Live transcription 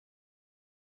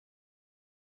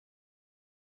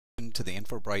to the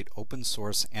Infobright open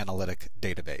source analytic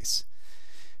database.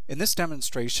 In this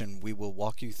demonstration, we will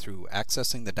walk you through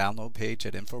accessing the download page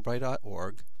at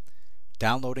infobright.org,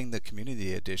 downloading the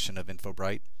community edition of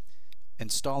Infobright,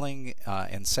 installing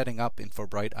and setting up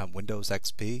Infobright on Windows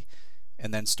XP,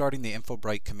 and then starting the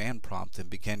Infobright command prompt and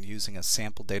begin using a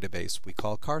sample database we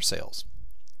call car sales.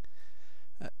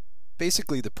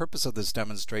 Basically, the purpose of this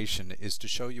demonstration is to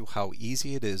show you how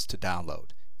easy it is to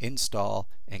download, install,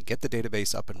 and get the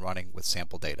database up and running with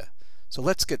sample data. So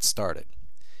let's get started.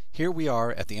 Here we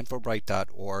are at the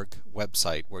Infobright.org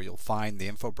website where you'll find the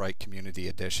Infobright Community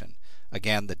Edition.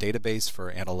 Again, the database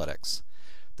for analytics.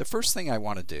 The first thing I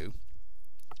want to do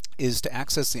is to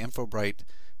access the Infobright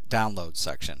download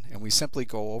section, and we simply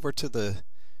go over to the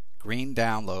green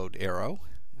download arrow,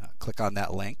 click on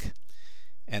that link,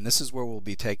 and this is where we'll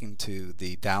be taken to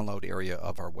the download area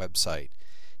of our website.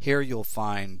 Here you'll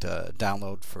find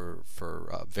download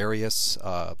for various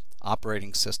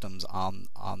operating systems on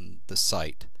the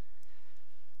site.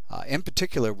 In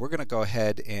particular, we're going to go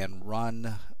ahead and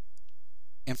run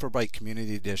Infobright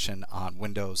Community Edition on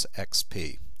Windows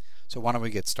XP. So why don't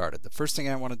we get started? The first thing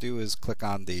I want to do is click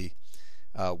on the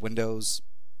Windows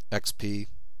XP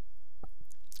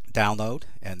download,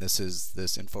 and this is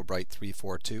this Infobright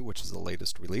 3.4.2, which is the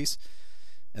latest release,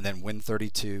 and then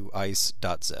win32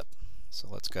 ice.zip. So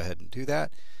let's go ahead and do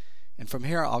that, and from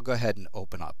here I'll go ahead and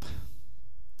open up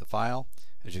the file.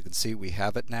 As you can see, we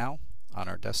have it now on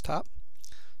our desktop,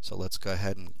 so let's go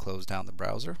ahead and close down the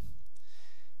browser,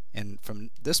 and from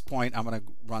this point I'm going to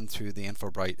run through the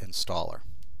Infobright installer.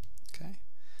 Okay,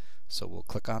 so we'll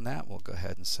click on that, we'll go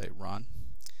ahead and say run.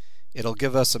 It'll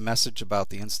give us a message about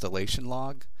the installation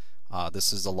log.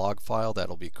 This is a log file that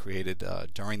will be created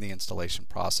during the installation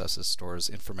process. It stores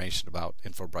information about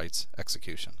Infobright's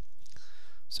execution.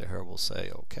 So here we'll say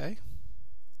OK.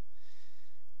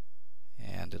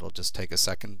 And it'll just take a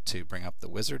second to bring up the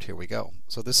wizard. Here we go.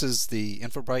 So this is the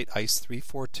Infobright ICE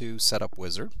 3.4.2 setup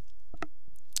wizard.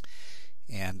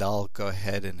 And I'll go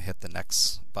ahead and hit the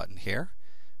next button here.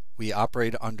 We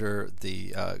operate under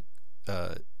the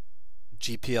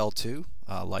GPL2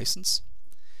 license,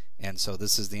 and so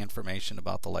this is the information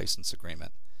about the license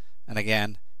agreement. And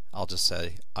again, I'll just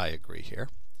say I agree here.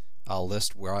 I'll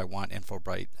list where I want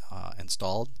Infobright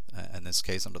installed, in this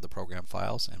case under the program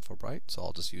files, Infobright, so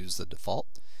I'll just use the default.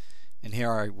 And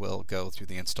here I will go through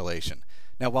the installation.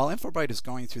 Now while Infobright is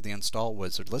going through the install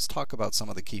wizard, let's talk about some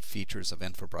of the key features of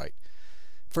Infobright.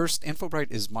 First,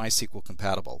 Infobright is MySQL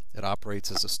compatible. It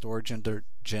operates as a storage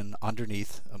engine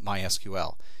underneath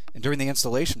MySQL. And during the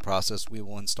installation process, we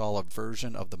will install a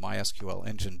version of the MySQL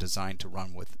engine designed to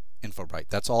run with Infobright.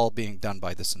 That's all being done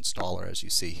by this installer, as you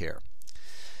see here.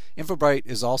 Infobright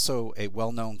is also a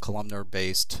well-known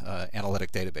columnar-based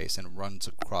analytic database, and it runs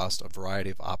across a variety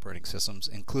of operating systems,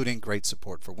 including great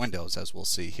support for Windows, as we'll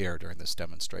see here during this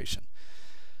demonstration.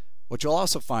 What you'll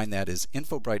also find that is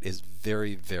Infobright is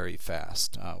very, very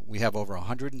fast. We have over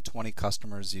 120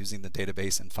 customers using the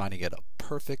database and finding it a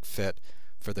perfect fit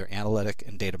for their analytic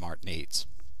and data mart needs.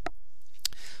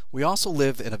 We also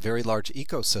live in a very large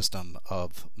ecosystem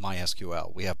of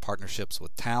MySQL. We have partnerships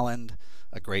with Talend,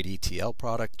 a great ETL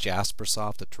product,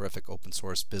 Jaspersoft, a terrific open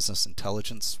source business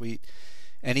intelligence suite,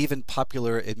 and even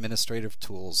popular administrative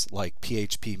tools like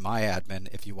PHP MyAdmin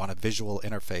if you want a visual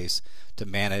interface to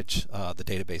manage the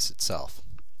database itself.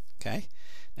 Okay,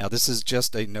 now this is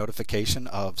just a notification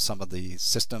of some of the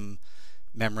system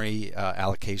memory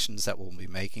allocations that we'll be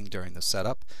making during the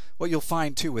setup. What you'll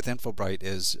find too with Infobright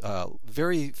is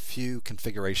very few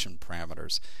configuration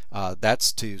parameters.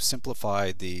 That's to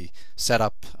simplify the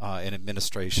setup and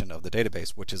administration of the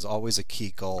database, which is always a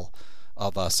key goal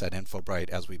of us at Infobright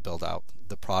as we build out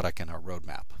the product and our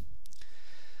roadmap.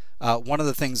 One of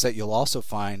the things that you'll also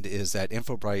find is that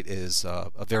Infobright is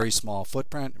a very small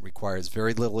footprint. It requires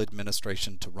very little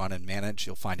administration to run and manage.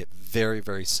 You'll find it very,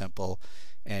 very simple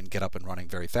and get up and running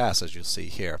very fast, as you'll see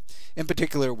here. In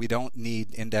particular, we don't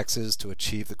need indexes to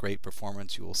achieve the great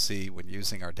performance you will see when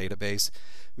using our database.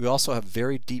 We also have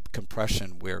very deep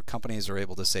compression where companies are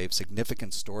able to save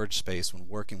significant storage space when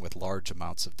working with large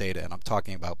amounts of data, and I'm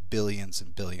talking about billions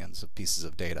and billions of pieces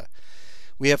of data.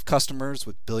 We have customers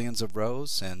with billions of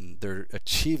rows, and they're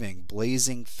achieving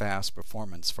blazing fast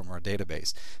performance from our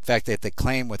database. In fact, they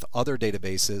claim with other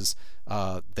databases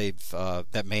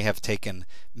that may have taken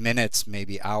minutes,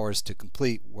 maybe hours to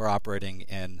complete, we're operating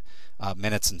in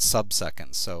minutes and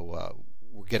sub-seconds. So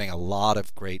we're getting a lot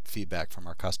of great feedback from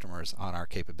our customers on our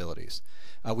capabilities.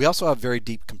 We also have very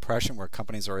deep compression where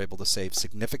companies are able to save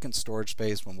significant storage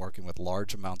space when working with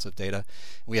large amounts of data.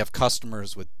 We have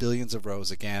customers with billions of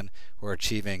rows again who are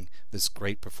achieving this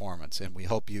great performance, and we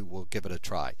hope you will give it a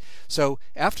try. So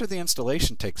after the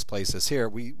installation takes place as here,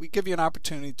 we give you an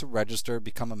opportunity to register,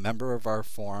 become a member of our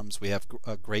forums. We have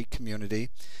a great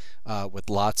community with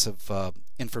lots of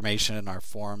information in our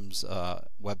forums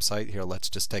website. Here, let's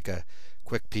just take a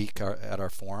quick peek at our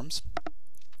forums.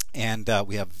 And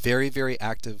we have very, very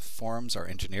active forums. Our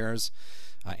engineers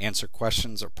answer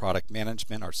questions, our product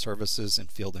management, our services, and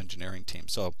field engineering team.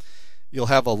 So you'll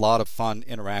have a lot of fun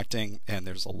interacting, and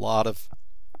there's a lot of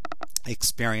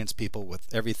experienced people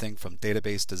with everything from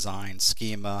database design,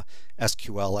 schema,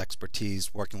 SQL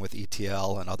expertise, working with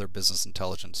ETL and other business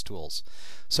intelligence tools.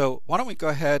 So why don't we go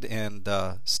ahead and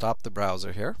stop the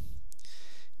browser here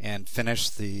and finish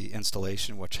the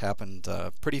installation, which happened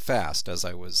pretty fast as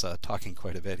I was talking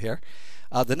quite a bit here.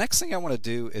 The next thing I want to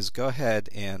do is go ahead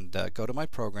and go to my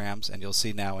programs, and you'll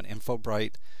see now an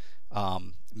Infobright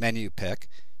menu pick.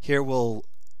 Here we'll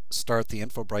start the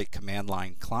Infobright command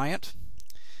line client.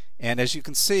 And as you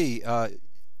can see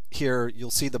here, you'll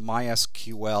see the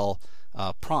MySQL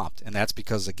prompt, and that's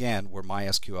because, again, we're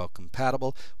MySQL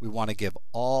compatible. We want to give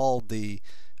all the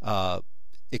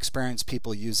experienced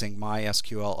people using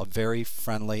MySQL a very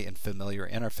friendly and familiar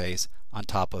interface on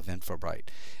top of Infobright.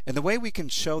 And the way we can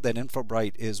show that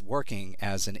Infobright is working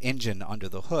as an engine under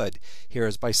the hood here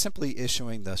is by simply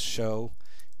issuing the show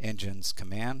engines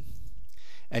command.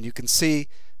 And you can see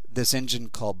this engine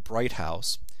called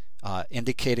Brighthouse,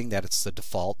 indicating that it's the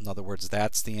default. In other words,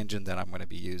 that's the engine that I'm going to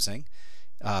be using.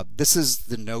 This is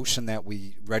the notion that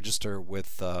we register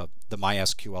with the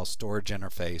MySQL storage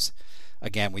interface.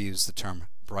 Again, we use the term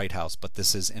Brighthouse, but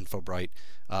this is Infobright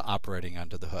operating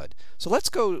under the hood. So let's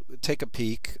go take a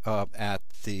peek at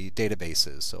the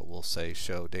databases. So we'll say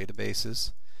show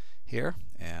databases here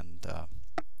and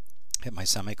hit my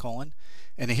semicolon.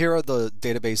 And here are the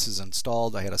databases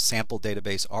installed. I had a sample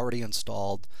database already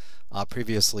installed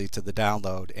previously to the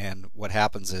download, and what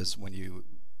happens is when you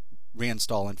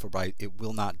reinstall Infobright, it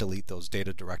will not delete those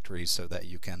data directories so that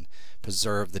you can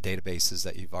preserve the databases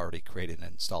that you've already created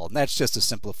and installed. And that's just to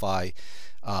simplify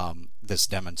this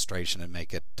demonstration and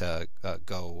make it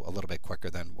go a little bit quicker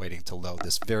than waiting to load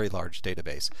this very large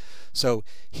database. So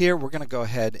here we're going to go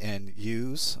ahead and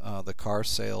use the car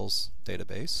sales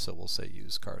database. So we'll say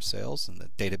use car sales, and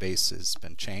the database has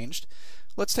been changed.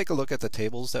 Let's take a look at the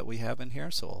tables that we have in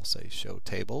here. So I'll say show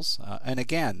tables. And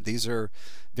again, these are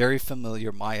very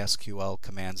familiar MySQL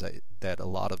commands that a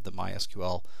lot of the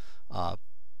MySQL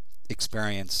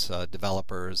experienced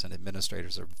developers and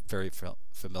administrators are very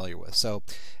familiar with. So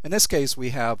in this case, we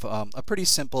have a pretty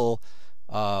simple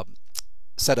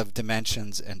set of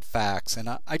dimensions and facts. And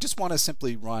I just want to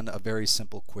simply run a very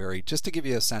simple query just to give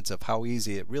you a sense of how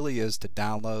easy it really is to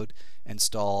download,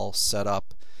 install, set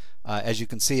up. As you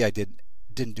can see, I didn't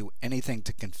do anything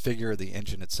to configure the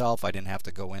engine itself. I didn't have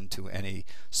to go into any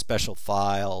special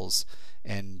files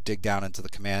and dig down into the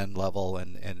command level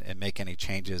and make any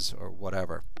changes or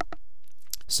whatever.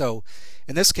 So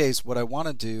in this case, what I want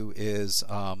to do is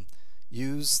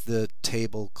use the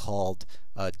table called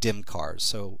dim cars.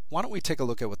 So why don't we take a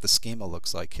look at what the schema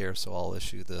looks like here. So I'll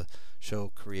issue the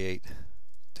show create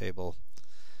table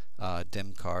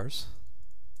dim cars,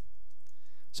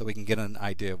 so we can get an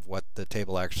idea of what the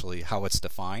table actually, how it's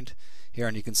defined here.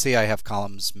 And you can see I have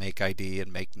columns make ID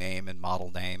and make name and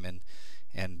model name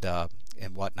and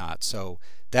whatnot. So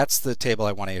that's the table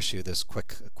I want to issue this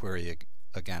quick query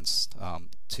against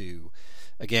to,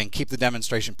 again, keep the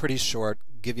demonstration pretty short,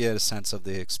 give you a sense of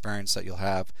the experience that you'll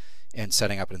have in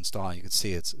setting up and installing. You can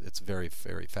see it's very,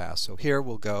 very fast. So here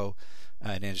we'll go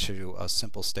and issue a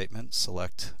simple statement,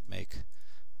 select make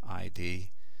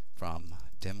ID from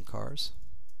dim cars.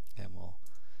 And we'll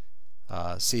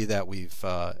see that we've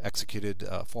executed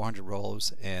 400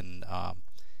 rows in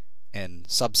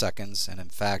subseconds. And in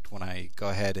fact, when I go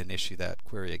ahead and issue that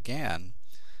query again,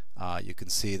 you can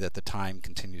see that the time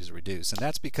continues to reduce. And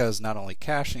that's because not only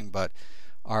caching, but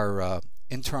our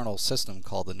internal system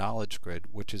called the knowledge grid,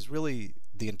 which is really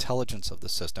the intelligence of the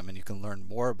system. And you can learn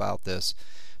more about this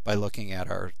by looking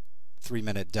at our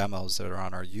 3-minute demos that are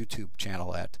on our YouTube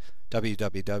channel at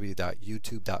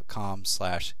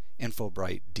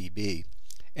www.youtube.com/InfobrightDB.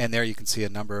 And there you can see a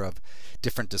number of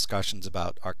different discussions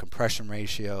about our compression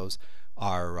ratios,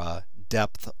 our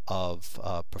depth of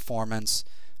performance,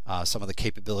 some of the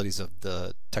capabilities of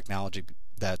the technology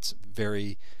that's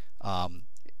very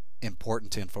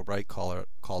important to Infobright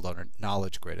called our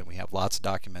knowledge grid, and we have lots of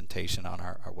documentation on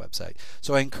our website.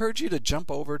 So I encourage you to jump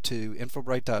over to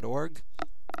infobright.org,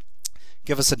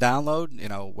 give us a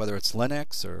download, whether it's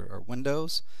Linux or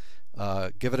Windows.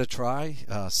 Give it a try,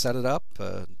 set it up,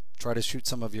 try to shoot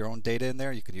some of your own data in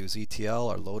there. You could use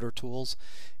ETL or loader tools,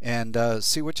 and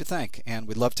see what you think. And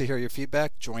we'd love to hear your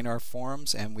feedback. Join our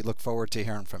forums, and we look forward to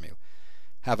hearing from you.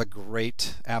 Have a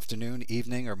great afternoon,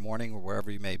 evening, or morning, or wherever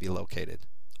you may be located.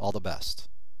 All the best.